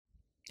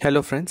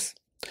Hello friends,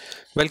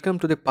 welcome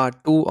to the part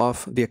 2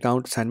 of the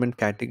account assignment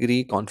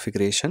category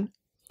configuration.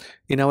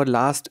 In our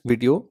last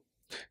video,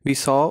 we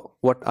saw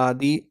what are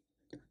the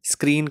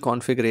screen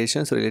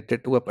configurations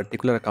related to a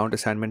particular account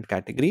assignment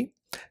category.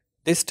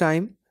 This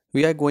time,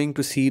 we are going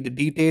to see the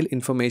detailed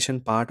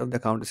information part of the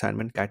account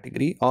assignment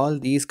category. All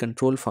these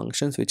control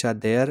functions which are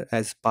there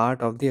as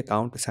part of the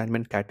account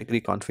assignment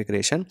category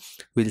configuration,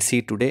 we'll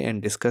see today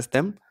and discuss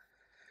them.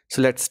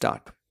 So let's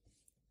start.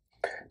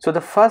 So the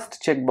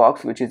first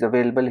checkbox which is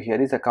available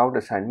here is account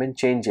assignment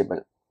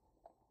changeable.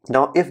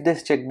 Now if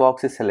this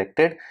checkbox is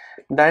selected,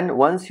 then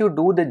once you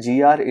do the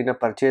GR in a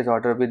purchase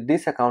order with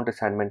this account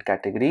assignment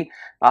category,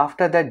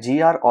 after that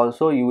GR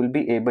also you will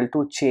be able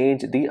to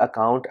change the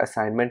account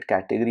assignment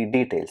category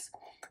details.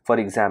 For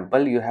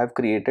example, you have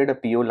created a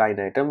PO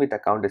line item with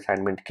account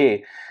assignment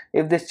K.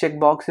 If this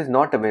checkbox is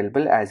not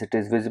available as it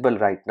is visible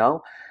right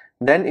now,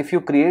 then if you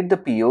create the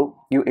PO,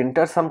 you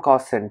enter some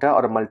cost center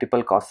or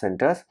multiple cost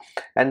centers,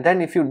 and then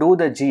if you do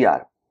the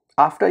GR,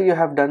 after you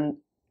have done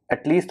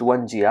at least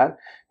one GR,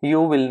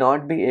 you will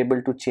not be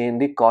able to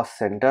change the cost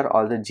center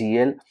or the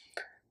GL,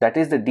 that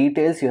is the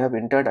details you have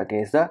entered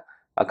against the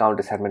account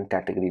assignment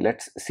category.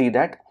 Let's see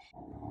that.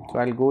 So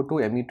I'll go to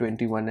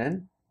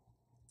ME21N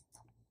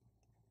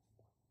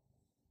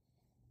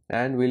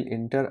and we'll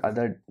enter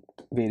other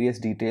various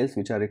details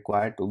which are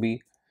required to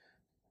be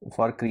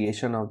for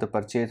creation of the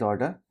purchase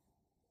order.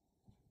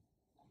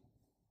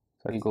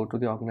 So I'll go to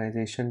the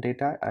organization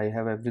data. I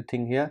have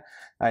everything here.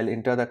 I'll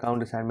enter the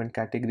account assignment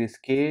categories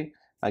K.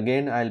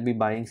 Again, I'll be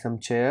buying some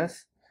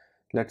chairs.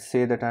 Let's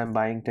say that I'm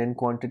buying 10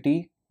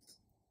 quantity.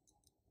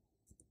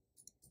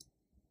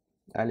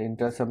 I'll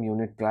enter some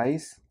unit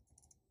price.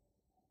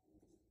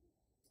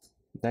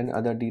 Then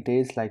other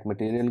details like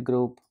material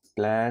group,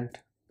 plant.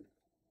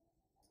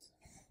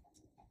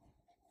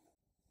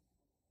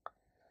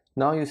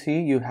 Now you see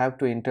you have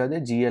to enter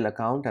the GL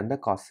account and the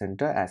cost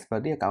center as per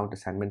the account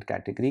assignment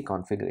category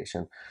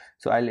configuration.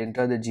 So I'll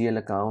enter the GL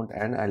account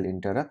and I'll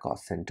enter a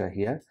cost center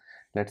here.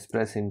 Let's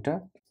press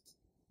enter.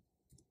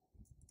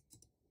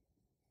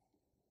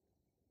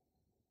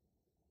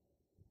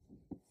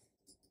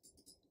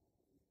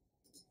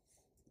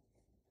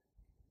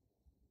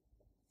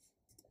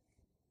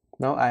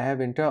 Now I have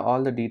entered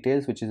all the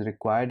details which is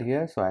required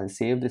here. So I'll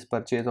save this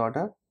purchase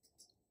order.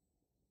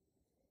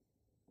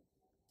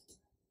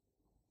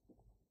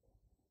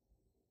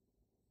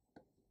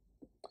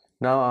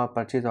 Now our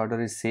purchase order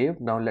is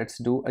saved. Now let's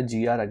do a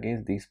GR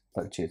against this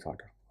purchase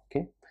order.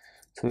 Okay.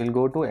 So we'll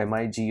go to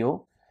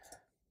MIGO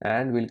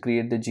and we'll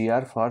create the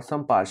GR for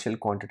some partial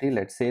quantity.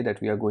 Let's say that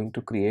we are going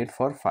to create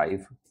for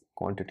 5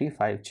 quantity,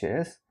 5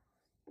 chairs.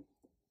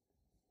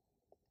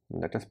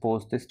 Let us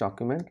post this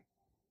document.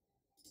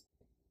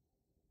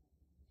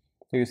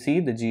 So you see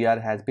the GR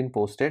has been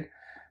posted.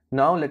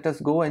 Now let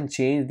us go and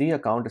change the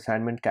account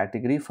assignment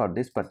category for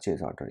this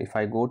purchase order. If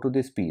I go to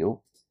this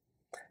PO,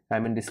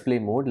 I'm in display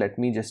mode. Let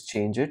me just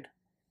change it.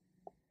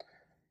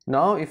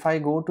 Now if I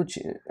go to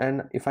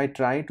and if I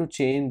try to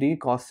change the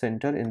cost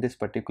center in this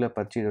particular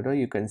purchase order,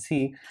 you can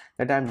see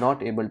that I'm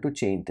not able to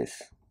change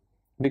this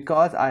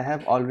because I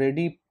have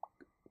already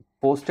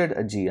posted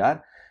a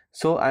GR.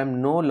 So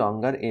I'm no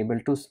longer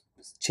able to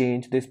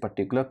change this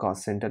particular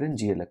cost center in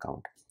GL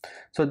account.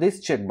 So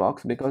this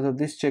checkbox, because of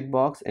this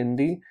checkbox in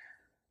the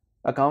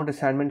account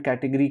assignment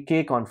category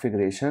K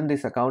configuration,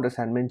 this account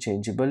assignment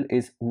changeable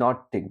is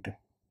not ticked.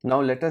 Now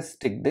let us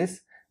tick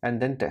this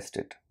and then test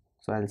it.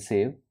 So I'll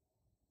save.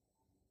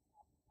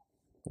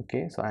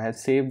 Okay, so I have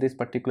saved this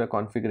particular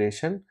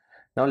configuration.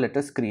 Now let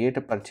us create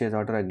a purchase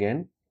order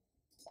again.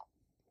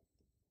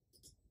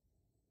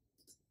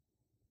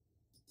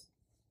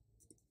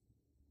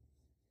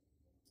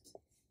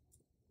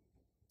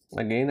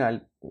 Again,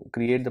 I'll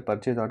create the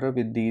purchase order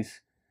with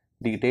these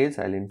details.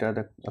 I'll enter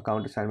the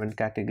account assignment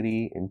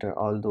category, enter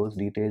all those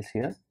details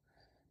here.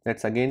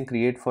 Let's again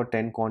create for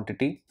 10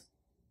 quantity.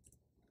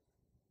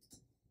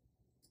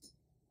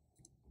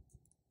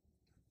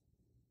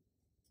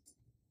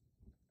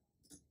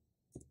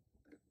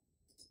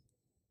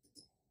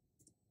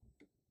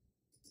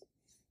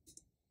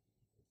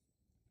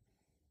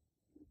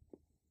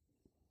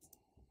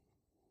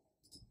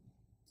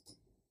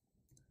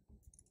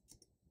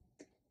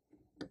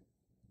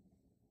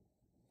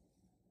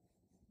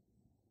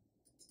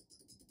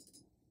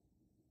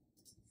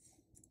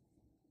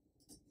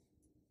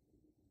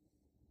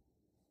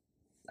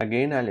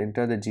 Again, I'll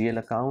enter the GL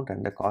account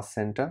and the cost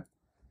center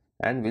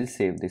and we'll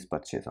save this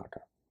purchase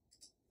order.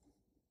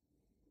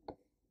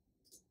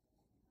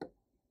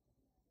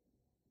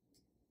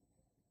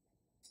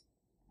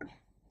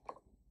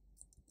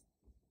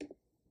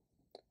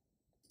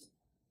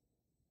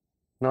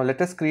 Now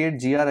let us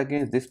create GR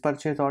against this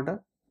purchase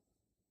order.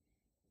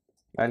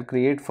 I'll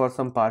create for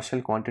some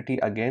partial quantity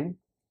again.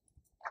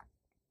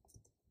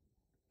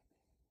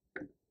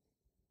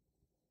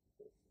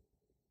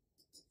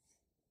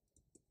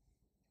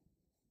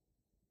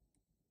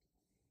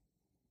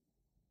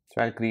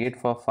 So I'll create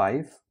for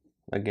 5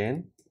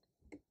 again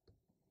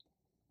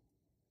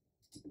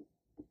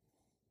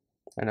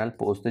and I'll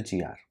post the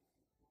GR.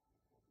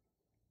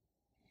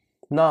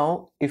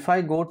 Now, if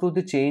I go to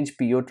the change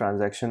PO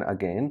transaction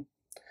again,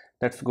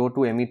 let's go to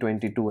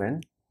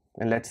ME22N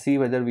and let's see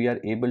whether we are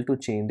able to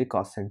change the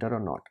cost center or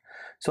not.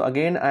 So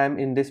again, I am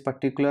in this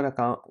particular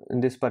account,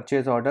 in this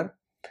purchase order,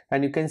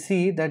 and you can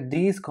see that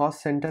these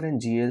cost center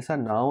and GLs are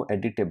now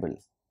editable.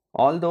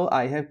 Although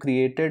I have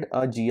created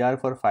a GR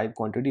for 5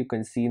 quantity, you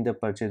can see in the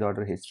purchase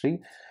order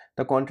history,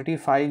 the quantity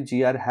 5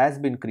 GR has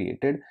been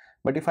created.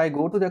 But if I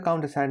go to the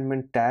account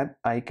assignment tab,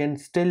 I can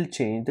still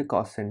change the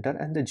cost center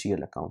and the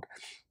GL account.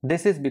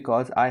 This is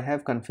because I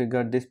have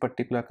configured this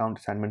particular account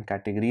assignment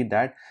category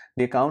that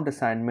the account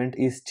assignment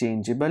is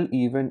changeable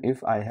even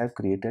if I have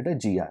created a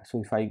GR.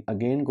 So if I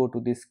again go to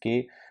this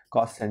K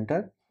cost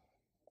center,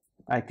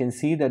 I can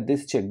see that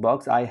this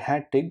checkbox I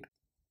had ticked.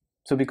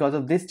 So because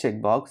of this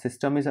checkbox,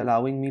 system is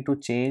allowing me to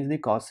change the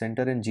cost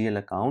center and GL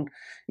account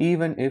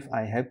even if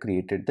I have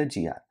created the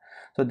GR.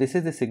 So this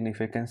is the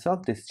significance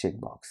of this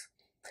checkbox.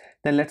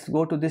 Then let's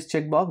go to this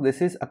checkbox.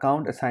 This is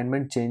account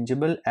assignment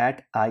changeable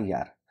at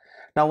IR.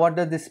 Now what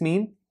does this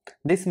mean?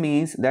 This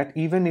means that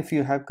even if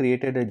you have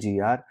created a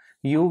GR,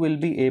 you will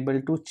be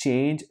able to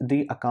change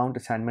the account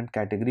assignment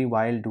category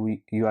while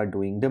you are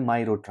doing the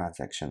Myro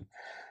transaction.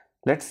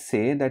 Let's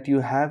say that you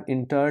have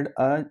entered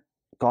a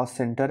cost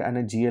center and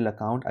a GL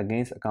account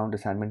against account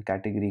assignment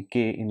category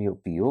K in your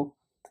PO.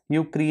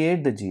 You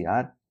create the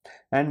GR,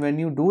 and when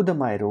you do the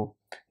Myro,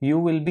 you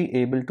will be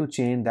able to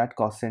change that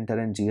cost center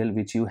and GL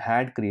which you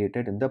had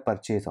created in the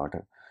purchase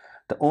order.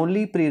 The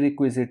only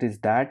prerequisite is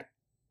that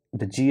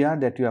the GR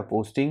that you are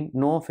posting,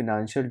 no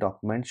financial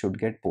document should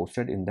get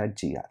posted in that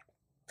GR.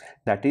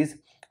 That is,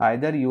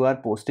 either you are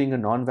posting a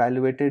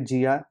non-valuated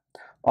GR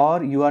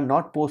or you are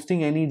not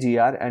posting any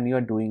GR and you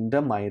are doing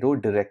the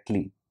Myro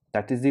directly.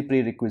 That is the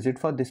prerequisite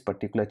for this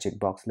particular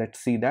checkbox. Let's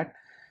see that.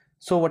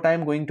 So what I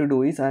am going to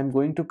do is I am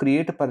going to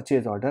create a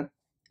purchase order.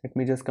 Let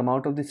me just come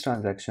out of this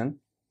transaction.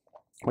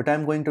 What I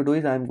am going to do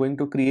is I am going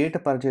to create a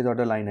purchase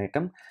order line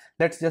item.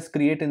 Let's just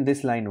create in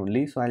this line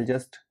only. So I'll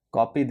just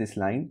copy this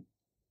line.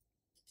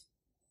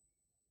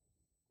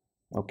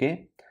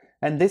 Okay.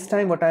 And this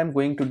time what I am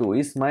going to do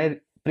is my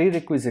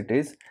prerequisite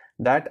is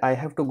that I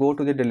have to go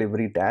to the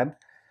delivery tab.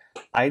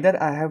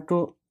 Either I have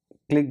to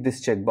click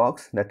this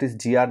checkbox, that is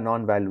GR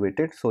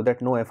non-valuated, so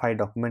that no FI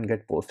document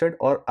get posted,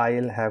 or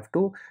I'll have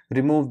to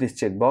remove this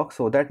checkbox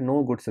so that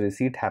no goods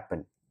receipt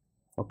happen.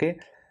 Okay.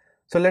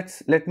 So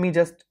let me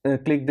just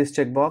click this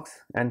checkbox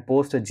and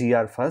post a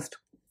GR first.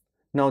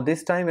 Now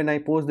this time when I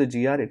post the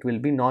GR, it will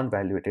be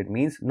non-valuated,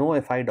 means no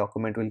FI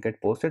document will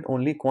get posted,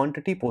 only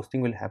quantity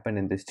posting will happen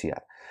in this GR.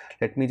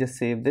 Let me just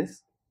save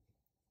this.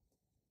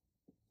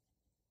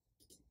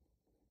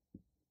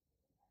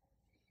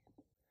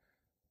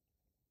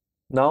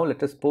 Now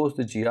let us post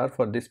the GR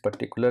for this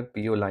particular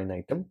PO line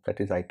item, that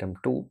is item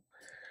 2.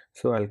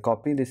 So I'll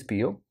copy this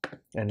PO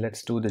and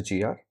let's do the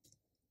GR.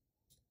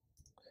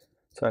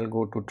 So I'll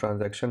go to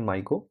transaction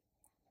MyGo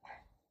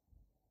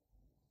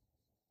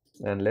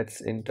and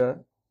let's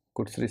enter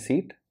goods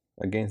receipt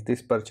against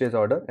this purchase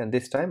order, and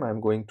this time I'm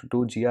going to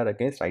do GR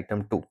against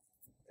item 2.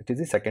 It is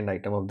the second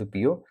item of the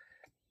PO.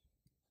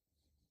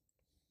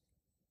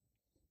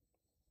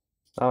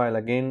 Now I'll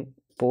again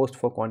post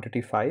for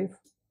quantity 5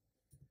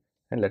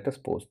 and let us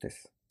post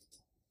this.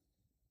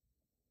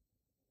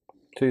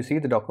 So you see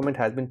the document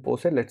has been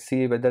posted. Let's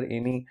see whether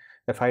any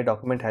FI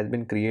document has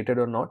been created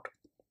or not.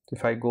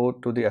 If I go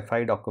to the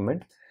FI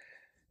document,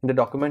 in the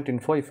document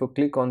info, if you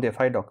click on the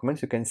FI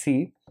documents, you can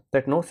see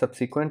that no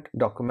subsequent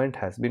document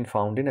has been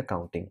found in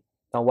accounting.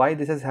 Now why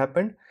this has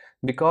happened?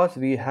 Because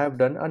we have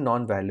done a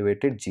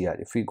non-valuated GR.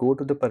 If we go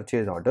to the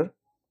purchase order,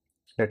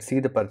 let's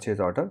see the purchase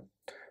order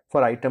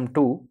for item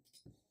 2.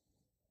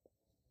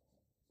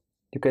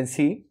 You can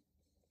see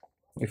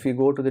if we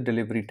go to the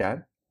delivery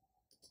tab,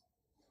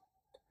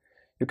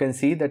 you can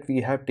see that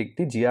we have ticked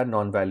the GR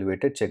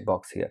non-valuated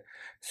checkbox here.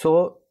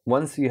 So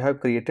once you have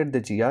created the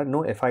GR,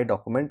 no FI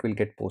document will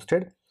get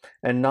posted.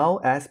 And now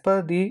as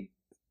per the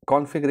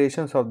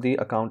configurations of the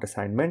account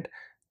assignment,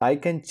 I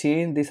can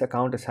change this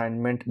account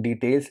assignment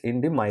details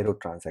in the Myro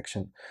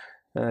transaction.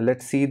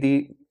 Let's see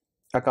the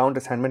account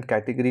assignment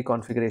category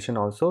configuration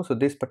also. So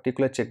this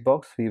particular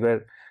checkbox we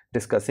were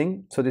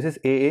discussing. So this is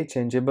AA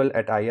changeable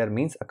at IR,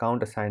 means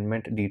account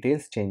assignment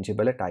details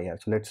changeable at IR.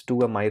 So let's do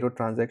a Myro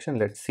transaction.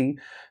 Let's see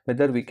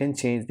whether we can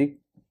change the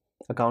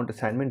account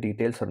assignment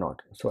details or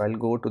not. So I'll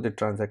go to the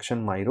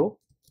transaction Myro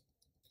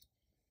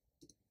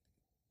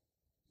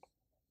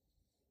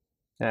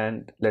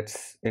and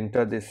let's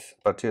enter this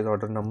purchase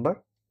order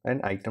number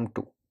and item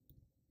 2.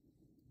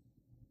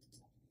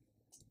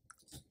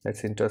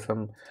 Let's enter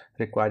some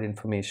required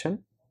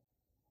information.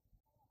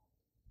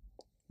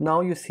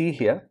 Now you see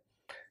here,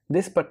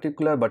 this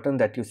particular button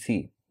that you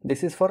see,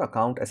 this is for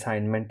account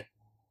assignment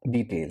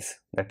details.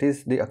 That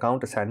is the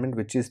account assignment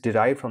which is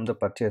derived from the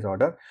purchase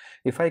order.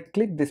 If I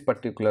click this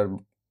particular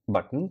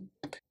button,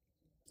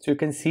 so you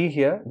can see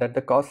here that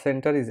the cost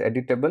center is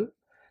editable.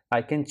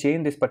 I can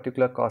change this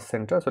particular cost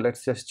center. So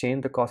let's just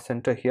change the cost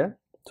center here.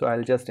 So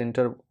I'll just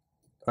enter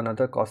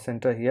another cost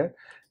center here,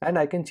 and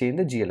I can change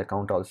the GL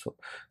account also.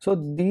 So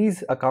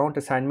these account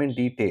assignment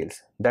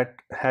details that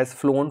has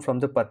flown from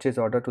the purchase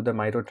order to the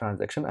micro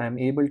transaction, I am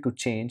able to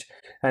change,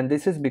 and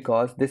this is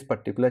because this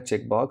particular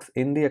checkbox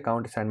in the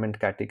account assignment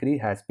category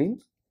has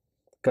been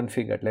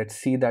configured. Let's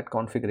see that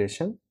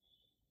configuration.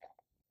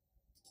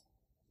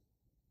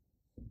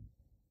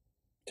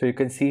 So you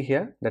can see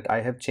here that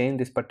I have changed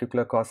this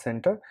particular cost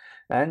center,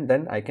 and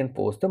then I can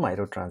post the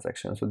micro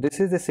transaction. So this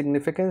is the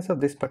significance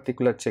of this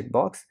particular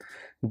checkbox,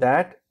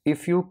 that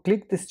if you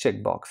click this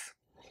checkbox,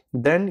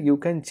 then you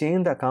can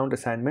change the account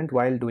assignment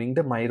while doing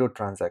the micro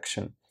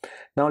transaction.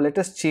 Now let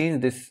us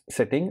change this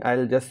setting.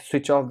 I'll just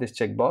switch off this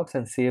checkbox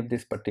and save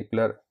this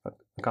particular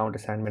account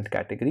assignment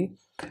category,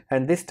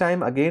 and this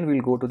time again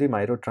we'll go to the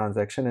micro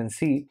transaction and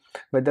see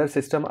whether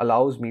system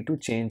allows me to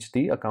change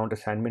the account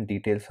assignment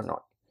details or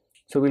not.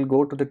 So we'll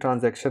go to the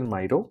transaction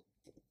Miro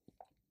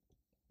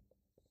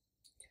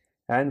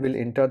and we'll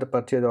enter the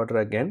purchase order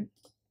again.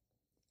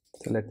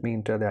 So let me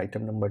enter the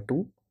item number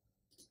 2,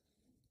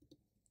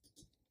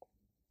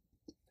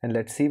 and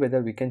let's see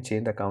whether we can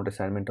change the account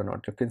assignment or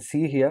not. You can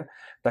see here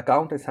the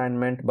account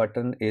assignment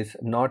button is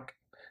not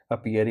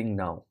appearing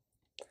now.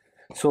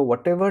 So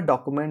whatever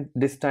document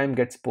this time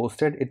gets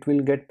posted, it will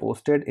get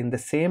posted in the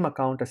same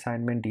account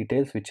assignment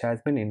details which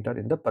has been entered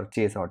in the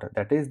purchase order,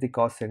 that is the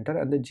cost center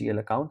and the GL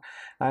account.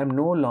 I am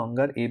no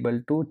longer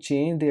able to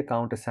change the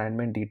account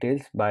assignment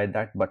details by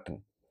that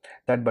button.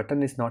 That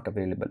button is not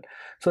available.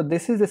 So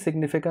this is the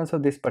significance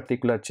of this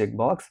particular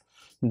checkbox,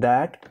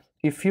 that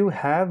if you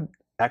have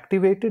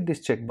activated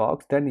this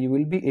checkbox, then you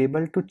will be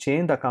able to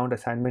change the account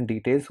assignment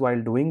details while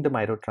doing the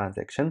micro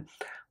transaction.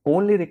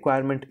 Only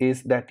requirement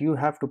is that you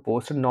have to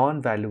post a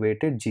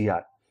non-valuated GR.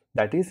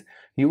 That is,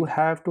 you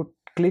have to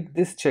click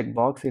this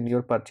checkbox in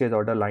your purchase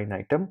order line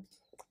item.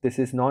 This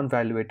is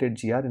non-valuated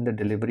GR in the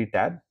delivery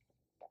tab.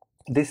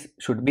 This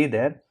should be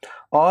there,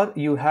 or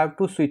you have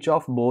to switch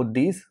off both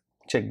these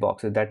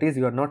checkboxes. That is,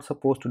 you are not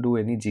supposed to do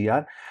any GR.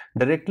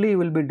 Directly you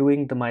will be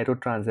doing the micro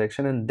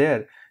transaction, and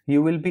there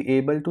you will be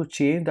able to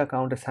change the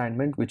account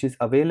assignment which is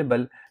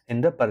available in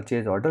the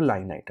purchase order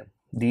line item,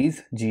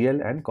 these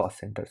GL and cost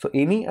center. So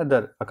any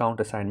other account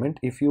assignment,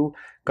 if you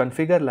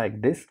configure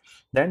like this,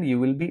 then you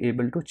will be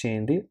able to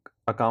change the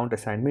account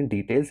assignment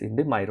details in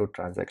the micro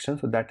transaction.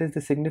 So that is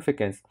the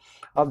significance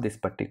of this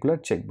particular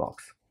checkbox.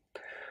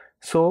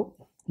 So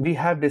we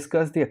have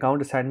discussed the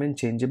account assignment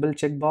changeable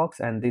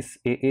checkbox and this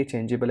AA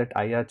changeable at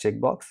IR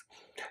checkbox.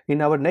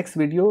 In our next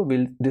video,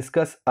 we'll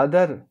discuss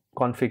other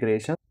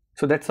configurations.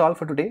 So that's all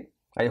for today.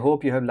 I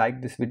hope you have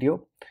liked this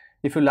video.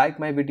 If you like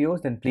my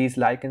videos, then please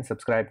like and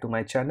subscribe to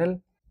my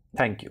channel.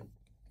 Thank you.